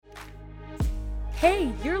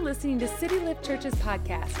Hey, you're listening to City Lift Church's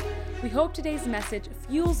podcast. We hope today's message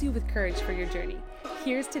fuels you with courage for your journey.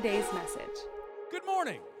 Here's today's message. Good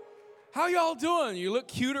morning. How y'all doing? You look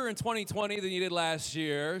cuter in 2020 than you did last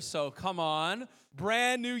year, so come on.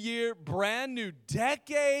 Brand new year, brand new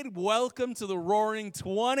decade. Welcome to the Roaring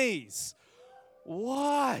 20s.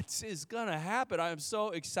 What is gonna happen? I am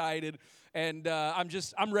so excited, and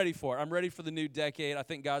I'm ready for it. I'm ready for the new decade. I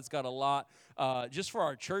think God's got a lot just for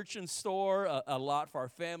our church in store, a lot for our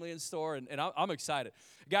family in store, and I'm excited,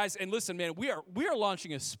 guys. And listen, man, we are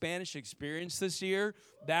launching a Spanish experience this year.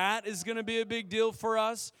 That is going to be a big deal for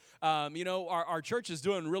us. Our church is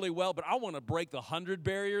doing really well, but I want to break the 100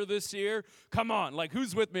 barrier this year. Come on, like,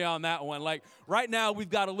 who's with me on that one? Like, right now,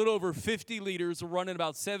 we've got a little over 50 leaders. We're running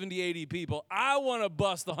about 70, 80 people. I want to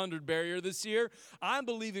bust the 100 barrier this year. I'm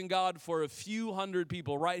believing God for a few hundred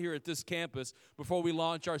people right here at this campus before we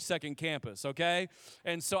launch our second campus, okay?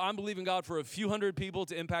 And so I'm believing God for a few hundred people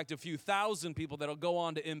to impact a few thousand people that'll go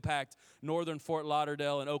on to impact northern Fort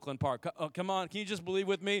Lauderdale and Oakland Park. Come on, can you just believe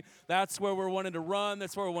with me? That's where we're wanting to run.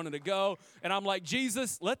 That's where we're wanting to go. And I'm like,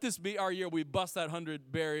 Jesus, let this be our year. We bust that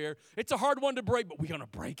 100 barrier. It's a hard one to break, but we're going to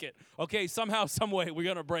break it. Okay, somehow, some way, we're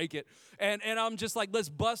going to break it. And I'm just like, let's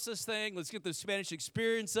bust this thing. Let's get the Spanish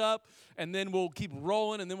experience up, and then we'll keep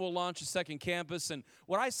rolling, and then we'll launch a second campus. And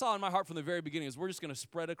what I saw in my heart from the very beginning is we're just going to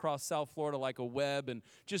spread across South Florida like a web and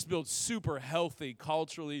just build super healthy,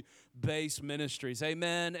 culturally based ministries.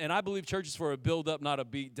 Amen. And I believe church is for a build up, not a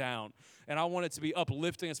beat down. And I want it to be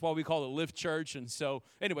uplifting. That's why we call it Lift Church. And so,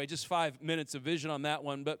 anyway, just 5 minutes of vision on that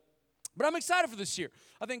one. But I'm excited for this year.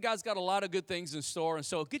 I think God's got a lot of good things in store. And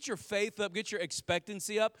so get your faith up, get your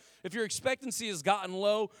expectancy up. If your expectancy has gotten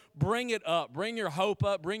low, bring it up. Bring your hope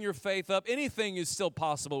up, bring your faith up. Anything is still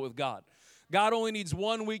possible with God. God only needs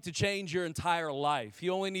 1 week to change your entire life. He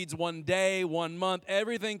only needs 1 day, 1 month.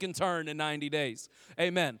 Everything can turn in 90 days.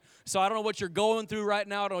 Amen. So I don't know what you're going through right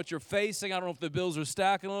now. I don't know what you're facing. I don't know if the bills are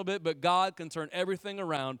stacking a little bit, but God can turn everything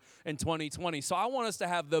around in 2020. So I want us to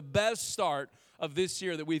have the best start of this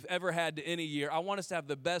year that we've ever had to any year. I want us to have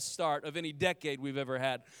the best start of any decade we've ever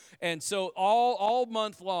had. And so all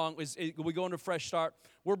month long, we go into Fresh Start.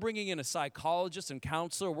 We're bringing in a psychologist and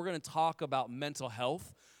counselor. We're going to talk about mental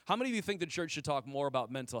health. How many of you think the church should talk more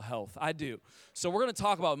about mental health? I do. So we're going to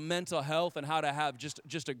talk about mental health and how to have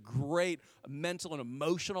just a great mental and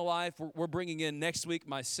emotional life. We're bringing in next week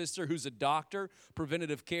my sister who's a doctor,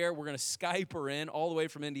 preventative care. We're going to Skype her in all the way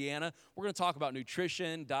from Indiana. We're going to talk about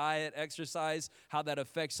nutrition, diet, exercise, how that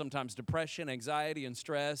affects sometimes depression, anxiety, and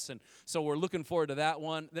stress. And so we're looking forward to that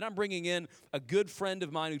one. Then I'm bringing in a good friend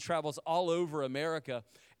of mine who travels all over America,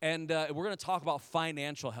 and we're going to talk about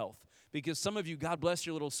financial health. Because some of you, God bless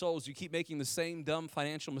your little souls, you keep making the same dumb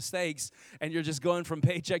financial mistakes, and you're just going from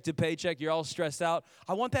paycheck to paycheck. You're all stressed out.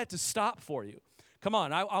 I want that to stop for you. Come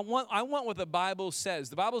on, I want what the Bible says.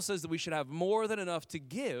 The Bible says that we should have more than enough to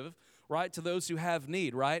give, right, to those who have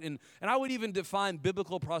need, right? And I would even define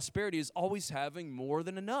biblical prosperity as always having more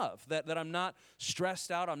than enough, that I'm not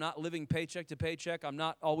stressed out, I'm not living paycheck to paycheck, I'm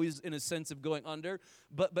not always in a sense of going under,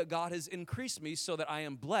 but God has increased me so that I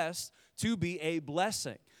am blessed to be a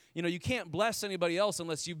blessing. You know, you can't bless anybody else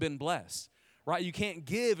unless you've been blessed, right? You can't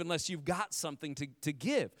give unless you've got something to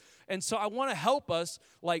give. And so I want to help us,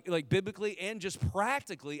 like biblically and just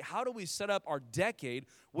practically, how do we set up our decade?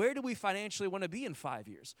 Where do we financially want to be in 5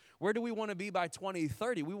 years? Where do we want to be by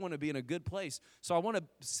 2030? We want to be in a good place. So I want to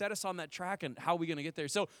set us on that track and how are we going to get there?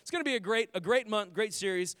 So it's going to be a great month, great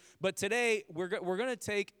series. But today we're going to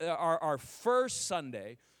take our first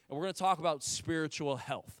Sunday and we're going to talk about spiritual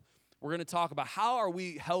health. We're going to talk about how are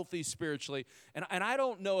we healthy spiritually. And I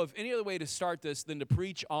don't know of any other way to start this than to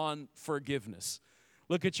preach on forgiveness.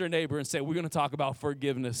 Look at your neighbor and say, we're going to talk about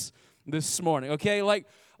forgiveness this morning, okay? Like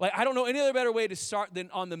I don't know any other better way to start than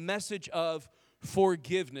on the message of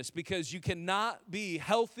forgiveness, because you cannot be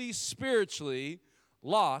healthy spiritually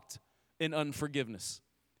locked in unforgiveness.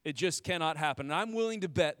 It just cannot happen. And I'm willing to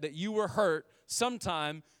bet that you were hurt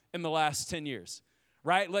sometime in the last 10 years,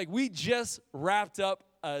 right? Like we just wrapped up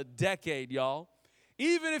a decade, y'all.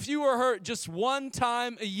 Even if you were hurt just one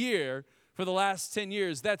time a year for the last 10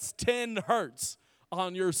 years, that's 10 hurts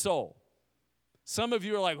on your soul. Some of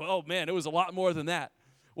you are like, oh man, it was a lot more than that.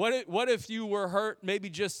 What if you were hurt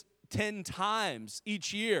maybe just 10 times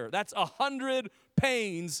each year? That's 100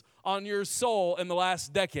 pains on your soul in the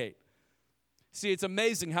last decade. See, it's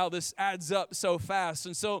amazing how this adds up so fast.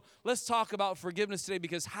 And so let's talk about forgiveness today,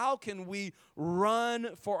 because how can we run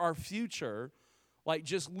for our future like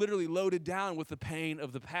just literally loaded down with the pain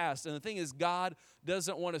of the past. And the thing is, God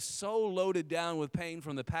doesn't want us so loaded down with pain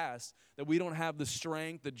from the past that we don't have the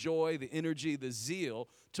strength, the joy, the energy, the zeal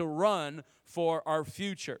to run for our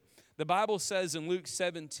future. The Bible says in Luke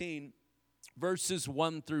 17, verses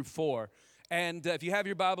 1 through 4. And if you have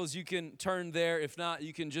your Bibles, you can turn there. If not,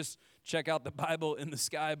 you can just check out the Bible in the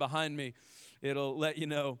sky behind me. It'll let you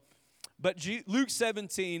know. But Luke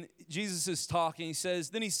 17, Jesus is talking. He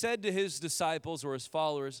says, then he said to his disciples or his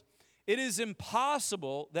followers, it is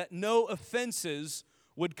impossible that no offenses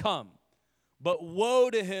would come, but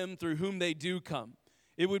woe to him through whom they do come.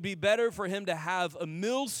 It would be better for him to have a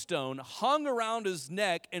millstone hung around his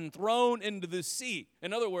neck and thrown into the sea.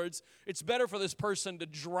 In other words, it's better for this person to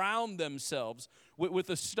drown themselves with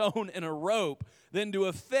a stone and a rope than to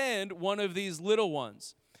offend one of these little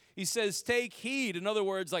ones. He says, take heed. In other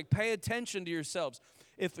words, like pay attention to yourselves.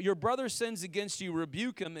 If your brother sins against you,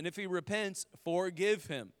 rebuke him. And if he repents, forgive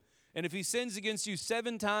him. And if he sins against you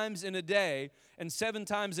 7 times in a day, and 7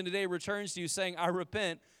 times in a day returns to you saying, I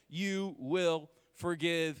repent, you will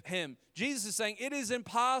forgive him. Jesus is saying it is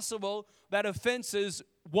impossible that offenses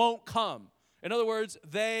won't come. In other words,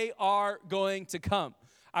 they are going to come.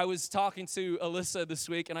 I was talking to Alyssa this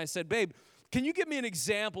week, and I said, babe, can you give me an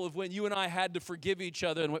example of when you and I had to forgive each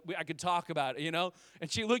other and I could talk about it, you know?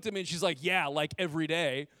 And she looked at me and she's like, yeah, like every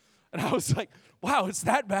day. And I was like, wow, it's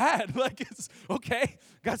that bad. Like, it's okay.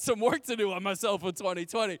 Got some work to do on myself in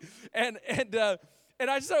 2020. And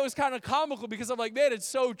I just thought it was kind of comical because I'm like, man, it's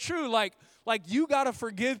so true. Like you got to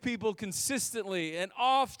forgive people consistently and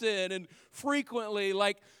often and frequently.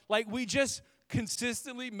 Like we just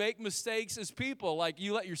consistently make mistakes as people. Like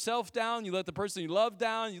you let yourself down, you let the person you love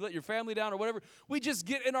down, you let your family down or whatever. We just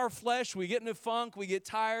get in our flesh, we get in a funk, we get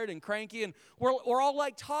tired and cranky, and we're all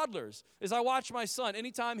like toddlers. As I watch my son,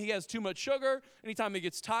 anytime he has too much sugar, anytime he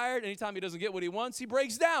gets tired, anytime he doesn't get what he wants, he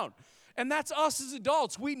breaks down. And that's us as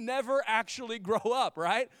adults. We never actually grow up,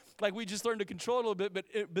 right? Like we just learn to control it a little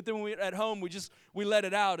bit, but then when we're at home, we let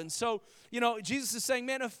it out. And so, Jesus is saying,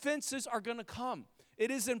 man, offenses are going to come. It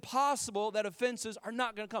is impossible that offenses are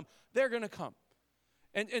not going to come. They're going to come.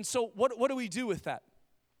 And so what do we do with that?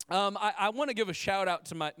 I want to give a shout out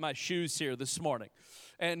to my shoes here this morning.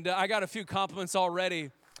 And I got a few compliments already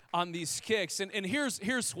on these kicks. And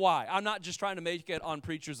here's why. I'm not just trying to make it on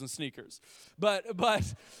preachers and sneakers. But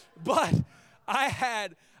I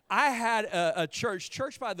had a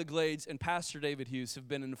church by the Glades, and Pastor David Hughes have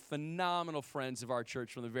been phenomenal friends of our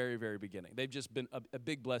church from the very, very beginning. They've just been a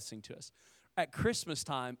big blessing to us. At Christmas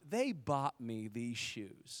time, they bought me these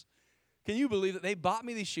shoes. Can you believe that? They bought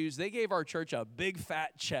me these shoes. They gave our church a big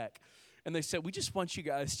fat check. And they said, we just want you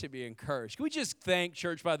guys to be encouraged. Can we just thank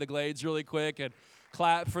Church by the Glades really quick and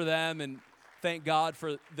clap for them and thank God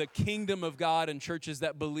for the kingdom of God and churches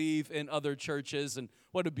that believe in other churches, and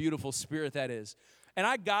what a beautiful spirit that is. And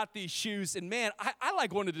I got these shoes, and man, I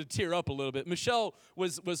like wanted to tear up a little bit. Michelle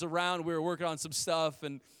was around. We were working on some stuff,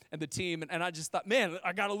 and the team, and I just thought, man,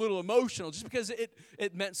 I got a little emotional just because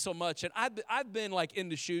it meant so much. And I've been like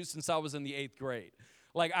into shoes since I was in the 8th grade.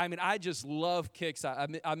 Like, I mean, I just love kicks.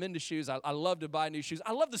 I'm into shoes. I love to buy new shoes.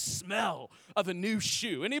 I love the smell of a new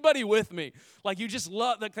shoe. Anybody with me? Like, you just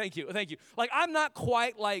love, like, thank you. Like, I'm not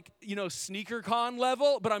quite like, sneaker con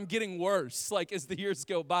level, but I'm getting worse, like, as the years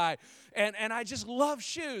go by. And I just love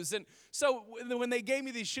shoes. And so when they gave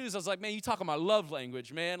me these shoes, I was like, man, you talking my love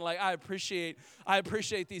language, man. Like, I appreciate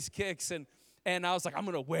these kicks. And I was like, I'm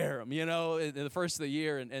going to wear them, in the first of the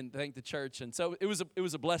year and thank the church. And so it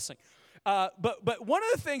was a blessing. But one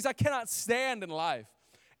of the things I cannot stand in life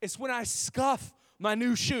is when I scuff my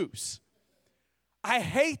new shoes. I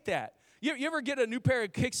hate that. You ever get a new pair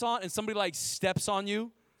of kicks on and somebody like steps on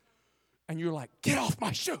you? And you're like, get off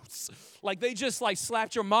my shoes. Like they just like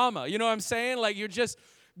slapped your mama. You know what I'm saying? Like you're just,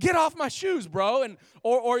 get off my shoes, bro. And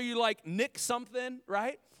or you like nick something,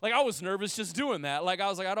 right? Like I was nervous just doing that. Like I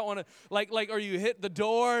was like, I don't want to, like, or you hit the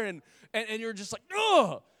door and you're just like,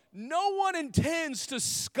 ugh. No one intends to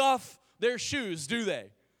scuff their shoes, do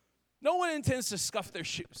they? No one intends to scuff their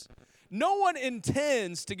shoes. No one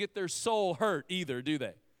intends to get their soul hurt either, do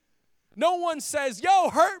they? No one says, yo,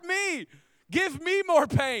 hurt me. Give me more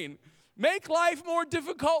pain. Make life more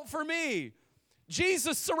difficult for me.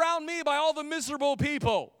 Jesus, surround me by all the miserable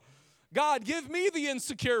people. God, give me the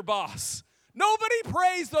insecure boss. Nobody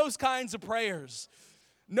prays those kinds of prayers.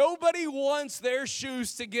 Nobody wants their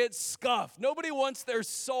shoes to get scuffed. Nobody wants their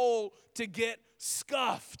soul to get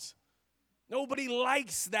scuffed. Nobody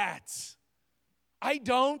likes that. I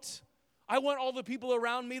don't. I want all the people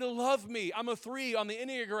around me to love me. I'm a 3 on the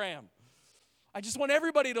Enneagram. I just want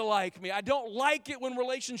everybody to like me. I don't like it when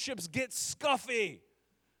relationships get scuffy.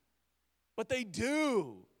 But they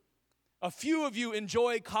do. A few of you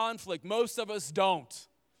enjoy conflict. Most of us don't.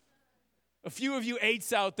 A few of you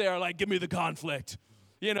eights out there are like, give me the conflict.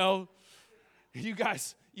 You know, you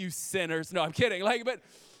guys, you sinners. No, I'm kidding.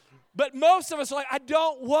 But most of us are like, I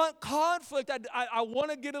don't want conflict. I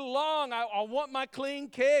want to get along. I want my clean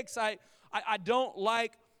kicks. I don't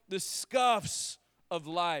like the scuffs of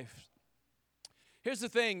life. Here's the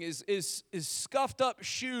thing, is scuffed up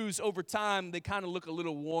shoes over time, they kind of look a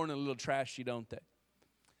little worn and a little trashy, don't they?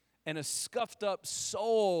 And a scuffed up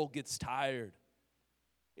soul gets tired.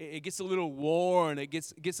 It gets a little worn. It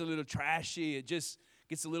gets a little trashy. It just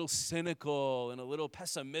gets a little cynical and a little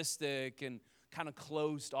pessimistic and kind of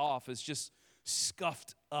closed off. It's just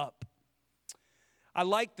scuffed up. I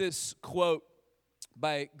like this quote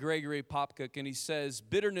by Gregory Popcak, and he says,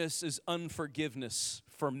 bitterness is unforgiveness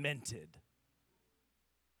fermented.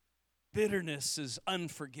 Bitterness is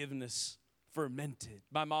unforgiveness fermented.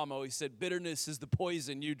 My mom always said, bitterness is the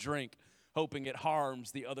poison you drink, hoping it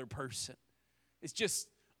harms the other person. It's just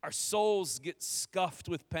our souls get scuffed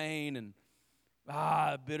with pain, and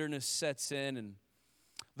bitterness sets in. And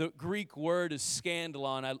the Greek word is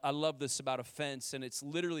scandalon. I love this about offense, and it's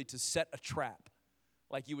literally to set a trap,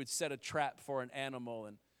 like you would set a trap for an animal.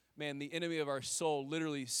 And man, the enemy of our soul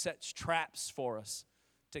literally sets traps for us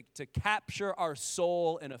to capture our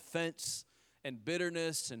soul in offense and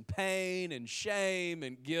bitterness and pain and shame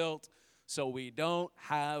and guilt, so we don't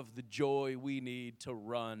have the joy we need to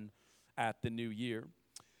run at the new year.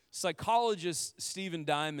 Psychologist Stephen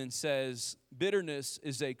Diamond says bitterness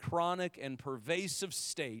is a chronic and pervasive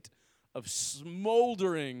state of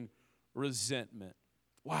smoldering resentment.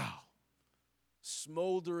 Wow.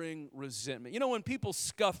 Smoldering resentment. You know, when people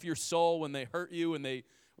scuff your soul, when they hurt you, when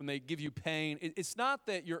they give you pain, it's not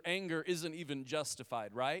that your anger isn't even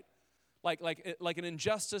justified, right? Like an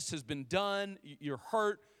injustice has been done, you're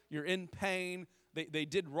hurt, you're in pain, they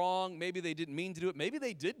did wrong, maybe they didn't mean to do it, maybe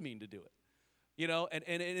they did mean to do it. You know, and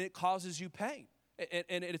it causes you pain.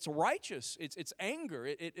 And it's righteous. It's anger.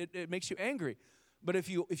 It makes you angry. But if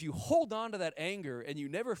you hold on to that anger and you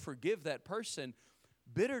never forgive that person,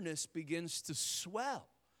 bitterness begins to swell.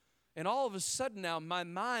 And all of a sudden now my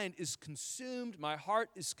mind is consumed, my heart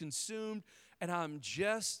is consumed, and I'm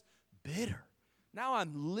just bitter. Now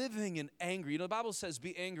I'm living in anger. You know, the Bible says,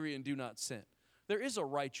 be angry and do not sin. There is a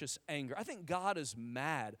righteous anger. I think God is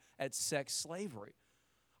mad at sex slavery.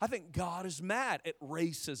 I think God is mad at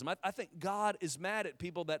racism. I think God is mad at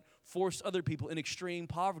people that force other people in extreme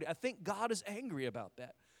poverty. I think God is angry about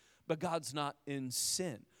that. But God's not in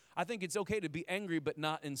sin. I think it's okay to be angry but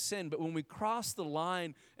not in sin. But when we cross the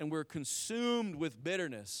line and we're consumed with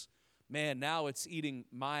bitterness, man, now it's eating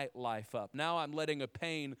my life up. Now I'm letting a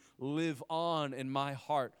pain live on in my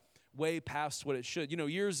heart way past what it should. You know,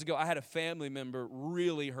 years ago, I had a family member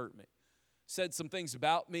really hurt me. Said some things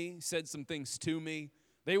about me, said some things to me.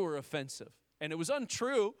 They were offensive. And it was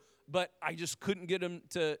untrue, but I just couldn't get them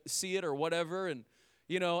to see it or whatever. And,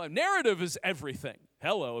 you know, narrative is everything.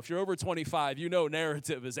 Hello, if you're over 25, you know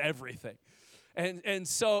narrative is everything. And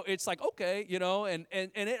so it's like, okay, you know, and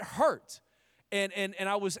it hurt. And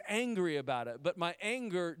I was angry about it. But my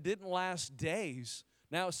anger didn't last days.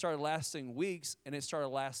 Now it started lasting weeks, and it started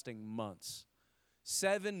lasting months.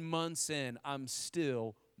 7 months in, I'm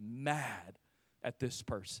still mad at this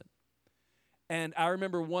person. And I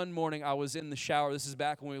remember one morning I was in the shower. This is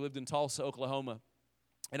back when we lived in Tulsa, Oklahoma.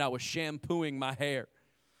 And I was shampooing my hair.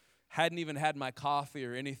 Hadn't even had my coffee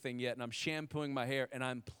or anything yet. And I'm shampooing my hair. And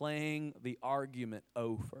I'm playing the argument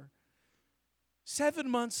over. 7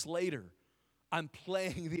 months later, I'm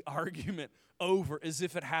playing the argument over as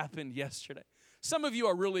if it happened yesterday. Some of you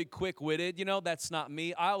are really quick-witted. You know, that's not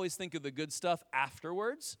me. I always think of the good stuff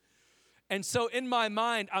afterwards. And so in my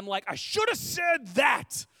mind, I'm like, I should have said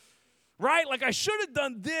that. Right? Like I should have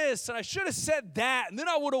done this and I should have said that and then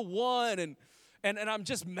I would have won. And I'm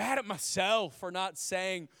just mad at myself for not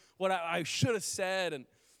saying what I should have said.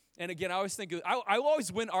 And again, I always think, I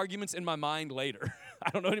always win arguments in my mind later.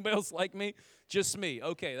 I don't know anybody else like me. Just me.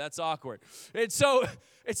 Okay, that's awkward. And so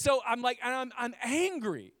I'm like, and I'm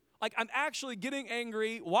angry. Like I'm actually getting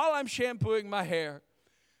angry while I'm shampooing my hair.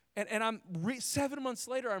 And I'm 7 months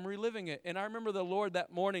later, I'm reliving it. And I remember the Lord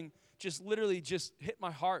that morning just literally just hit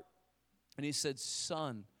my heart. And he said,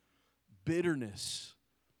 son, bitterness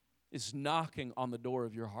is knocking on the door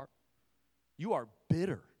of your heart. You are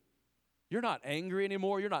bitter. You're not angry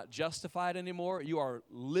anymore. You're not justified anymore. You are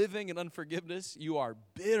living in unforgiveness. You are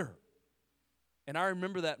bitter. And I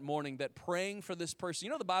remember that morning that praying for this person.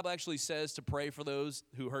 You know the Bible actually says to pray for those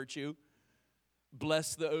who hurt you.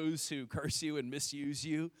 Bless those who curse you and misuse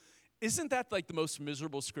you. Isn't that like the most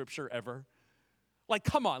miserable scripture ever? Like,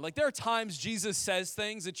 come on. Like, there are times Jesus says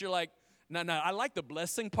things that you're like, no, I like the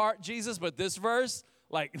blessing part, Jesus, but this verse,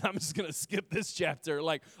 like, I'm just going to skip this chapter.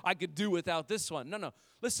 Like, I could do without this one. No.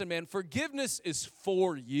 Listen, man, forgiveness is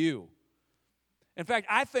for you. In fact,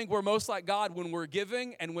 I think we're most like God when we're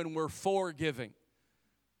giving and when we're forgiving.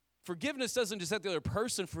 Forgiveness doesn't just set the other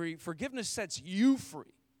person free. Forgiveness sets you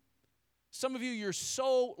free. Some of you, you're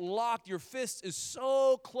so locked, your fist is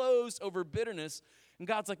so closed over bitterness. And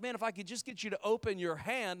God's like, man, if I could just get you to open your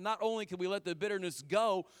hand, not only could we let the bitterness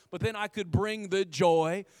go, but then I could bring the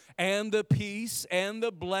joy and the peace and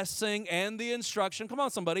the blessing and the instruction, come on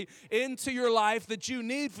somebody, into your life that you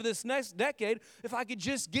need for this next decade if I could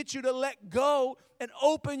just get you to let go and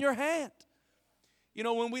open your hand. You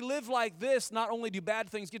know, when we live like this, not only do bad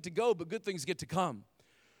things get to go, but good things get to come.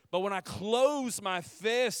 But when I close my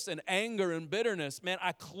fists in anger and bitterness, man,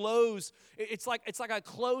 it's like I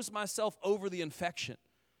close myself over the infection.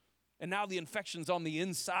 And now the infection's on the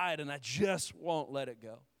inside, and I just won't let it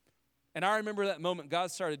go. And I remember that moment,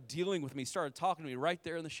 God started dealing with me, started talking to me right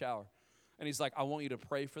there in the shower. And he's like, I want you to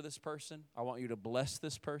pray for this person. I want you to bless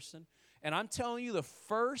this person. And I'm telling you, the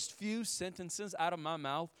first few sentences out of my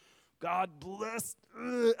mouth, God bless,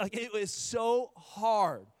 like it was so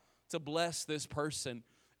hard to bless this person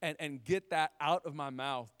and get that out of my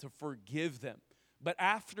mouth to forgive them. But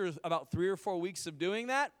after about 3 or 4 weeks of doing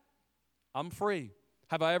that, I'm free.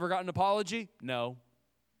 Have I ever gotten an apology? No.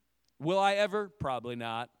 Will I ever? Probably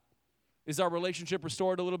not. Is our relationship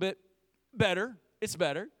restored a little bit? Better. It's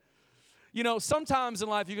better. You know, sometimes in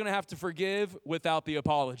life you're going to have to forgive without the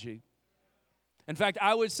apology. In fact,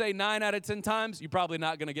 I would say 9 out of 10 times, you're probably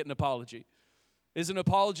not going to get an apology. Is an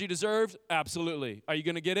apology deserved? Absolutely. Are you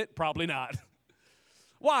going to get it? Probably not.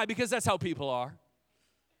 Why? Because that's how people are.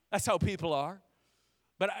 That's how people are.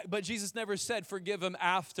 But Jesus never said forgive them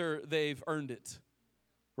after they've earned it,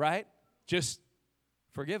 right? Just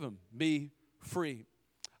forgive them. Be free.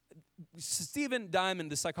 Stephen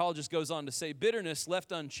Diamond, the psychologist, goes on to say bitterness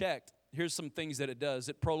left unchecked, here's some things that it does.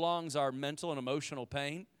 It prolongs our mental and emotional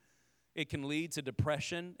pain. It can lead to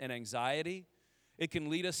depression and anxiety. It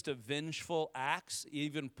can lead us to vengeful acts,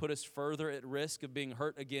 even put us further at risk of being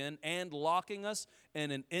hurt again, and locking us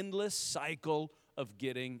in an endless cycle of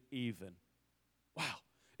getting even. Wow.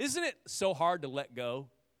 Isn't it so hard to let go?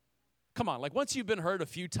 Come on, like once you've been hurt a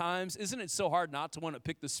few times, isn't it so hard not to want to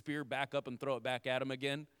pick the spear back up and throw it back at him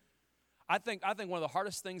again? I think one of the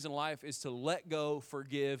hardest things in life is to let go,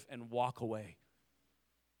 forgive, and walk away.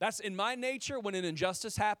 That's in my nature. When an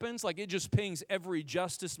injustice happens, like it just pings every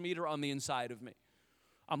justice meter on the inside of me.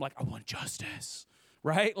 I'm like, I want justice,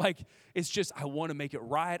 right? Like, it's just, I want to make it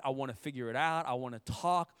right. I want to figure it out. I want to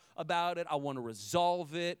talk about it. I want to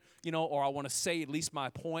resolve it, or I want to say at least my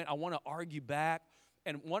point. I want to argue back.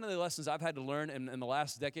 And one of the lessons I've had to learn in the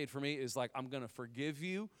last decade for me is like, I'm going to forgive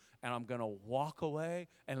you, and I'm going to walk away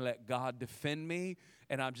and let God defend me,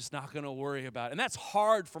 and I'm just not going to worry about it. And that's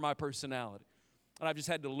hard for my personality. And I've just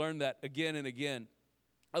had to learn that again and again.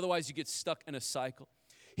 Otherwise, you get stuck in a cycle.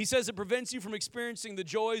 He says it prevents you from experiencing the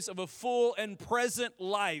joys of a full and present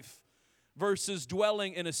life versus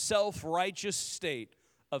dwelling in a self-righteous state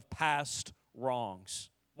of past wrongs.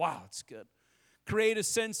 Wow, that's good. Create a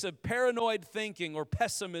sense of paranoid thinking or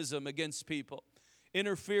pessimism against people.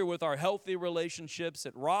 Interfere with our healthy relationships.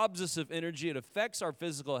 It robs us of energy. It affects our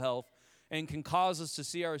physical health and can cause us to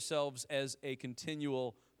see ourselves as a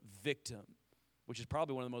continual victim, which is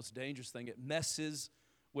probably one of the most dangerous things. It messes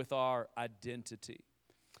with our identity.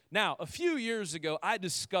 Now, a few years ago, I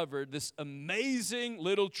discovered this amazing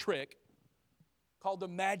little trick called the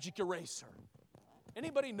magic eraser.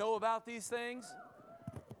 Anybody know about these things?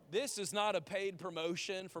 This is not a paid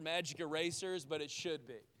promotion for magic erasers, but it should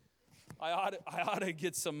be. I ought to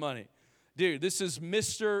get some money. Dude, this is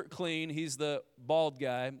Mr. Clean. He's the bald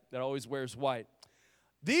guy that always wears white.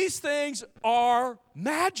 These things are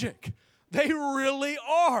magic. They really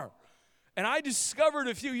are. And I discovered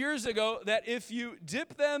a few years ago that if you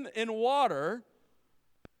dip them in water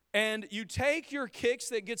and you take your kicks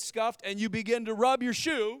that get scuffed and you begin to rub your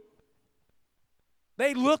shoe,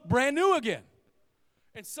 they look brand new again.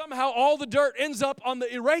 And somehow all the dirt ends up on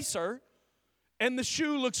the eraser and the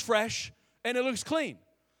shoe looks fresh and it looks clean.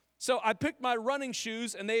 So I picked my running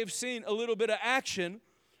shoes and they have seen a little bit of action,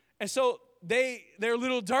 and so they're a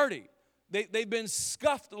little dirty. They've been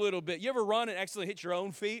scuffed a little bit. You ever run and accidentally hit your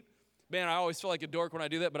own feet? Man, I always feel like a dork when I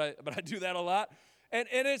do that, but I do that a lot. And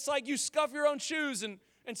it's like you scuff your own shoes. And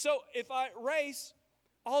so if I race,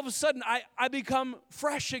 all of a sudden I become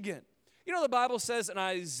fresh again. You know, the Bible says in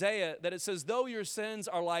Isaiah that it says, though your sins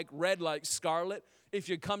are like red like scarlet, if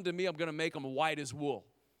you come to me, I'm going to make them white as wool.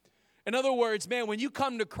 In other words, man, when you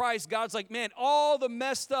come to Christ, God's like, man, all the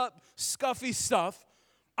messed up, scuffy stuff,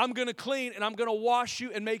 I'm going to clean and I'm going to wash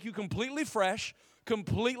you and make you completely fresh,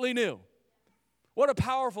 completely new. What a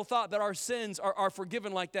powerful thought that our sins are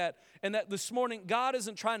forgiven like that. And that this morning, God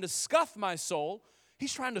isn't trying to scuff my soul.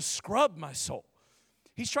 He's trying to scrub my soul.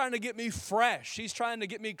 He's trying to get me fresh. He's trying to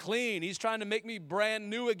get me clean. He's trying to make me brand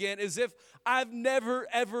new again, as if I've never,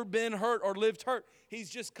 ever been hurt or lived hurt. He's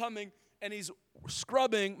just coming and he's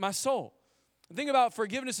scrubbing my soul. The thing about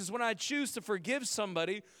forgiveness is when I choose to forgive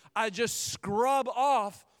somebody, I just scrub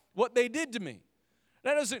off what they did to me.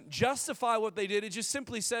 That doesn't justify what they did. It just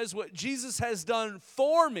simply says what Jesus has done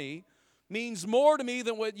for me means more to me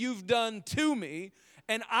than what you've done to me,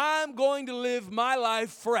 and I'm going to live my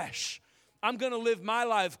life fresh. I'm going to live my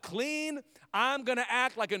life clean. I'm going to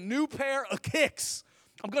act like a new pair of kicks.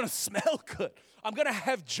 I'm going to smell good. I'm going to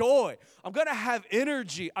have joy. I'm going to have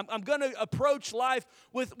energy. I'm going to approach life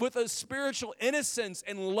with a spiritual innocence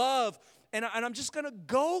and love, and I'm just going to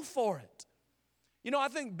go for it. You know, I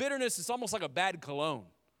think bitterness is almost like a bad cologne,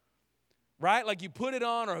 right? Like you put it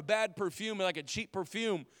on, or a bad perfume, like a cheap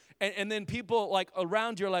perfume, and then people like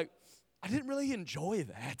around you are like, I didn't really enjoy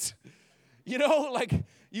that. You know, like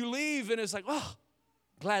you leave and it's like, oh,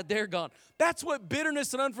 glad they're gone. That's what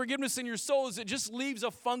bitterness and unforgiveness in your soul is. It just leaves a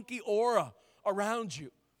funky aura around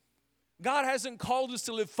you. God hasn't called us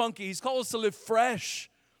to live funky. He's called us to live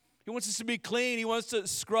fresh. He wants us to be clean. He wants to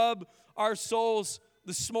scrub our souls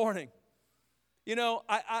this morning. You know,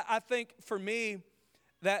 I think for me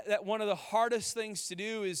that one of the hardest things to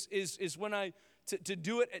do is when to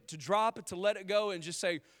do it, to drop it, to let it go and just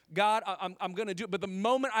say, God, I'm going to do it. But the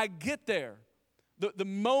moment I get there, the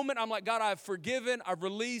moment I'm like, God, I've forgiven, I've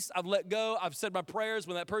released, I've let go, I've said my prayers.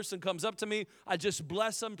 When that person comes up to me, I just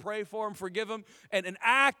bless them, pray for them, forgive them, and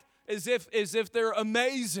act as if they're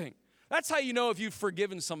amazing. That's how you know if you've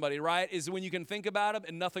forgiven somebody, right? Is when you can think about them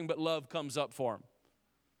and nothing but love comes up for them.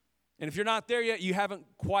 And if you're not there yet, you haven't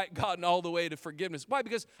quite gotten all the way to forgiveness. Why?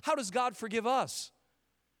 Because how does God forgive us?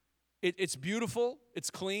 It's beautiful, it's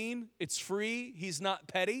clean, it's free. He's not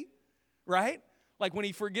petty, right? Like when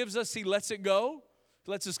he forgives us, he lets it go. He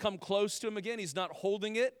lets us come close to him again. He's not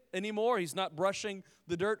holding it anymore. He's not brushing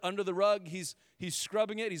the dirt under the rug. He's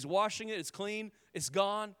scrubbing it. He's washing it. It's clean. It's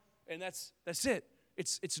gone. And that's it.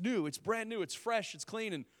 It's new. It's brand new. It's fresh. It's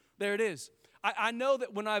clean. And there it is. I know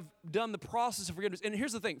that when I've done the process of forgiveness, and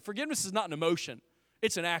here's the thing, forgiveness is not an emotion.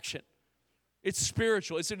 It's an action. It's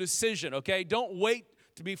spiritual. It's a decision, okay? Don't wait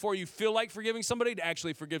before you feel like forgiving somebody to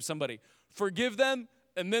actually forgive somebody. Forgive them,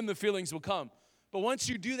 and then the feelings will come. But once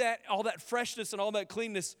you do that, all that freshness and all that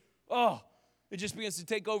cleanness, it just begins to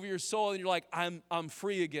take over your soul, and you're like, I'm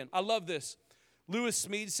free again. I love this. Lewis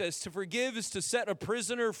Smead says, to forgive is to set a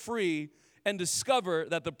prisoner free and discover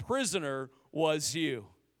that the prisoner was you.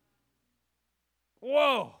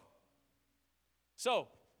 Whoa. So,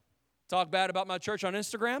 talk bad about my church on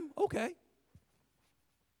Instagram? Okay.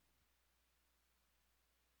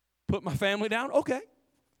 Put my family down? Okay.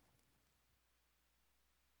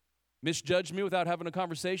 Misjudge me without having a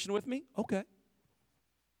conversation with me? Okay.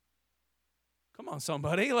 Come on,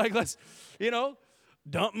 somebody. Like, let's,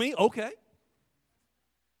 dump me? Okay.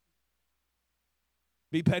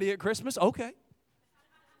 Be petty at Christmas? Okay.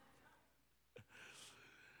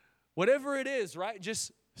 Whatever it is, right?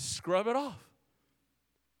 Just scrub it off.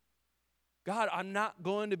 God, I'm not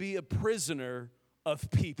going to be a prisoner of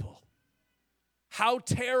people. How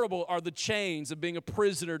terrible are the chains of being a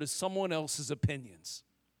prisoner to someone else's opinions?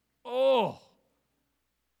 Oh,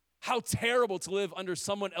 how terrible to live under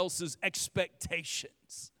someone else's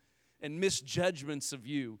expectations and misjudgments of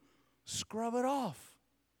you. Scrub it off.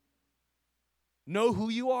 Know who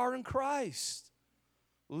you are in Christ.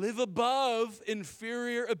 Live above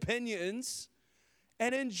inferior opinions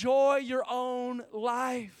and enjoy your own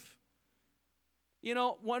life. You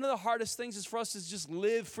know, one of the hardest things is for us to just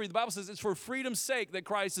live free. The Bible says it's for freedom's sake that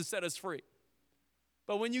Christ has set us free.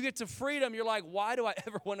 But when you get to freedom, you're like, why do I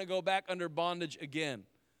ever want to go back under bondage again?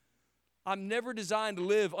 I'm never designed to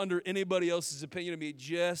live under anybody else's opinion of me,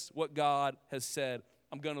 just what God has said.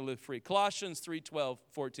 I'm going to live free. Colossians 3:12,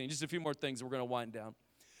 14. Just a few more things and we're going to wind down.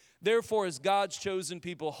 Therefore, as God's chosen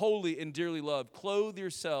people, holy and dearly loved, clothe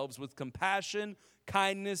yourselves with compassion,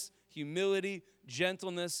 kindness, humility,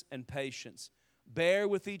 gentleness, and patience. Bear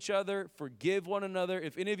with each other, forgive one another.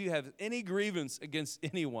 If any of you have any grievance against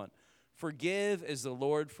anyone, forgive as the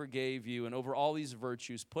Lord forgave you. And over all these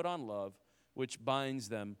virtues, put on love, which binds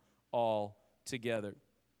them all together.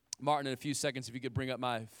 Martin, in a few seconds, if you could bring up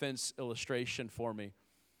my fence illustration for me,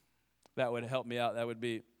 that would help me out. That would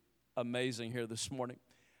be amazing here this morning.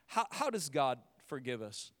 How does God forgive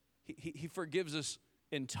us? He forgives us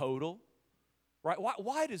in total, right?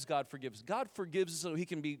 Why does God forgive us? God forgives us so he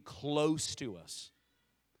can be close to us,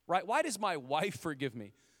 right? Why does my wife forgive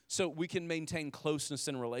me? So we can maintain closeness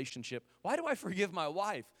in relationship. Why do I forgive my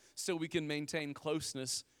wife? So we can maintain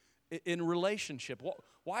closeness in relationship.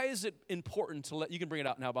 Why is it important to let, you can bring it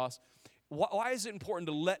out now, boss. Why is it important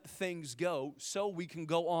to let things go so we can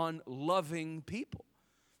go on loving people?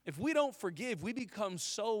 If we don't forgive, we become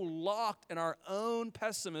so locked in our own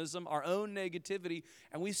pessimism, our own negativity,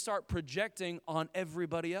 and we start projecting on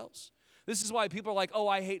everybody else. This is why people are like, oh,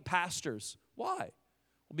 I hate pastors. Why?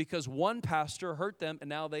 Well, because one pastor hurt them, and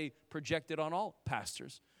now they project it on all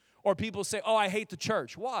pastors. Or people say, oh, I hate the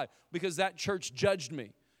church. Why? Because that church judged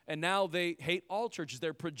me, and now they hate all churches.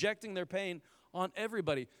 They're projecting their pain on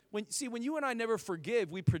everybody. When you and I never forgive,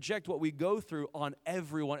 we project what we go through on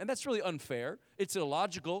everyone. And that's really unfair. It's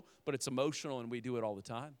illogical, but it's emotional, and we do it all the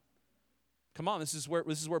time. Come on, this is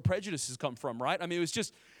where prejudices come from, right? I mean, it was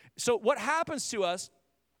just, so what happens to us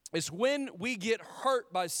is when we get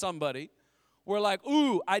hurt by somebody, we're like,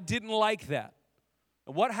 ooh, I didn't like that.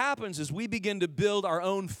 And what happens is we begin to build our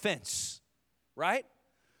own fence, right?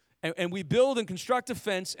 And we build and construct a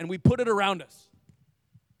fence, and we put it around us.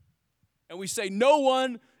 And we say, no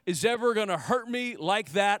one is ever going to hurt me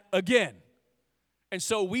like that again. And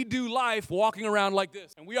so we do life walking around like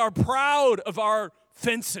this. And we are proud of our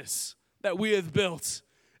fences that we have built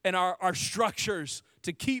and our structures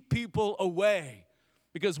to keep people away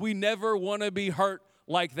because we never want to be hurt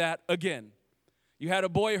like that again. You had a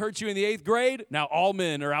boy hurt you in the 8th grade. Now all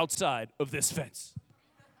men are outside of this fence.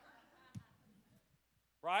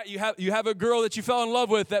 Right? You have a girl that you fell in love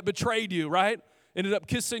with that betrayed you, right? Ended up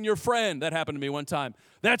kissing your friend. That happened to me one time.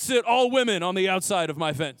 That's it. All women on the outside of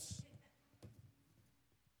my fence.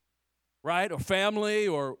 Right? Or family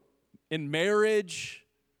or in marriage.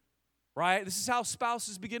 Right? This is how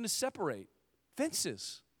spouses begin to separate.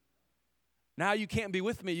 Fences. Now you can't be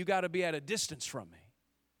with me. You got to be at a distance from me.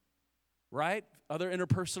 Right? Other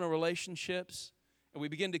interpersonal relationships. And we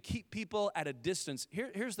begin to keep people at a distance.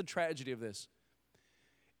 Here's the tragedy of this.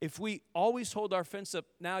 If we always hold our fence up,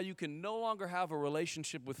 now you can no longer have a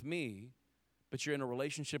relationship with me, but you're in a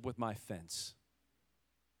relationship with my fence.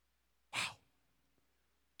 Wow.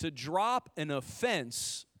 To drop an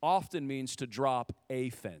offense often means to drop a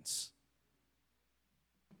fence.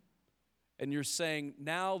 And you're saying,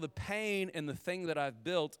 now the pain and the thing that I've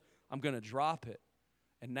built, I'm going to drop it.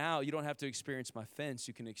 And now you don't have to experience my fence,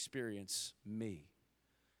 you can experience me.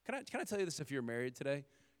 Can I tell you this if you're married today?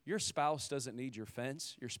 Your spouse doesn't need your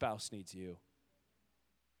fence. Your spouse needs you.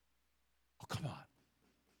 Oh, come on.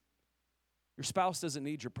 Your spouse doesn't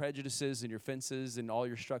need your prejudices and your fences and all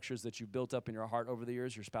your structures that you've built up in your heart over the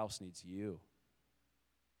years. Your spouse needs you.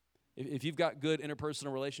 If you've got good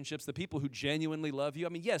interpersonal relationships, the people who genuinely love you, I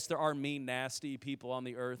mean, yes, there are mean, nasty people on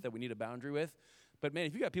the earth that we need a boundary with. But, man,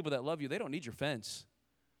 if you got people that love you, they don't need your fence.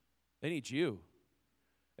 They need you.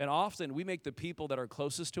 And often we make the people that are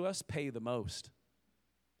closest to us pay the most.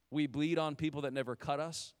 We bleed on people that never cut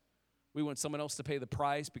us. We want someone else to pay the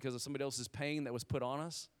price because of somebody else's pain that was put on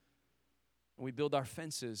us. And we build our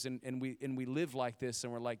fences, and we live like this,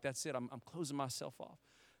 and we're like, that's it, I'm closing myself off.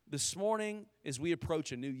 This morning, as we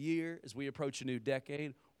approach a new year, as we approach a new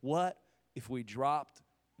decade, what if we dropped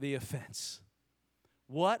the offense?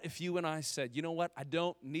 What if you and I said, you know what, I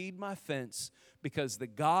don't need my fence because the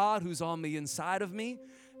God who's on the inside of me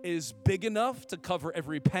is big enough to cover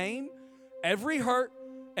every pain, every hurt,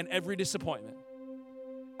 and every disappointment.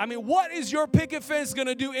 I mean, what is your picket fence going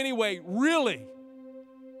to do anyway, really?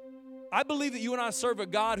 I believe that you and I serve a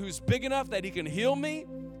God who's big enough that he can heal me,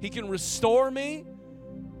 he can restore me,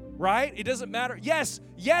 right? It doesn't matter. Yes,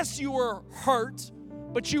 you were hurt,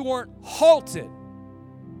 but you weren't halted.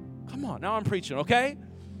 Come on, now I'm preaching, okay?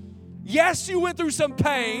 Yes, you went through some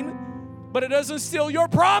pain, but it doesn't steal your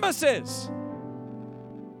promises,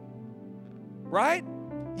 right?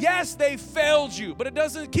 Yes, they failed you, but it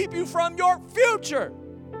doesn't keep you from your future.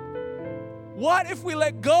 What if we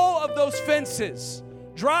let go of those fences,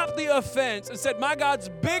 drop the offense, and said, my God's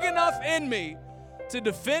big enough in me to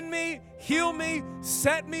defend me, heal me,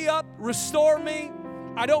 set me up, restore me.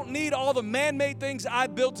 I don't need all the man-made things I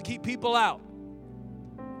built to keep people out.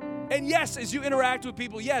 And yes, as you interact with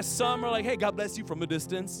people, yes, some are like, hey, God bless you from a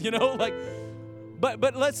distance,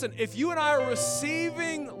 But listen, if you and I are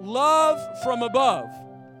receiving love from above,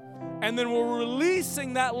 and then we're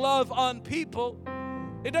releasing that love on people,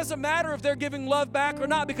 it doesn't matter if they're giving love back or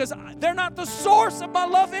not because they're not the source of my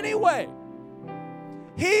love anyway.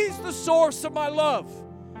 He's the source of my love.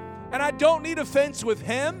 And I don't need offense with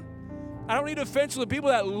him. I don't need offense with the people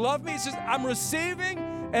that love me. It's just I'm receiving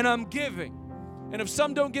and I'm giving. And if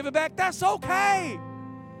some don't give it back, that's okay.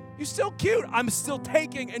 You're still cute. I'm still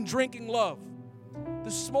taking and drinking love.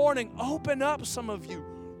 This morning, open up, some of you.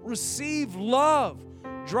 Receive love.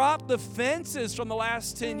 Drop the fences from the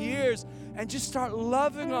last 10 years and just start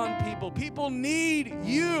loving on people. People need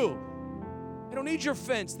you. They don't need your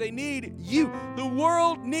fence. They need you. The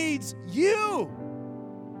world needs you.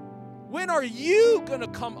 When are you going to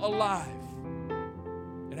come alive?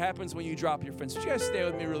 It happens when you drop your fence. Would you guys stay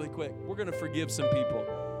with me really quick? We're going to forgive some people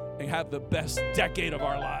and have the best decade of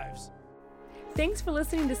our lives. Thanks for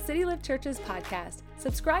listening to City Lift Church's podcast.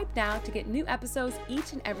 Subscribe now to get new episodes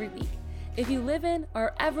each and every week. If you live in or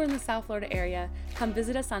are ever in the South Florida area, come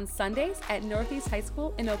visit us on Sundays at Northeast High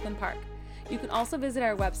School in Oakland Park. You can also visit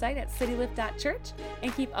our website at citylift.church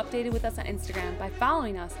and keep updated with us on Instagram by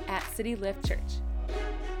following us at City Lift Church.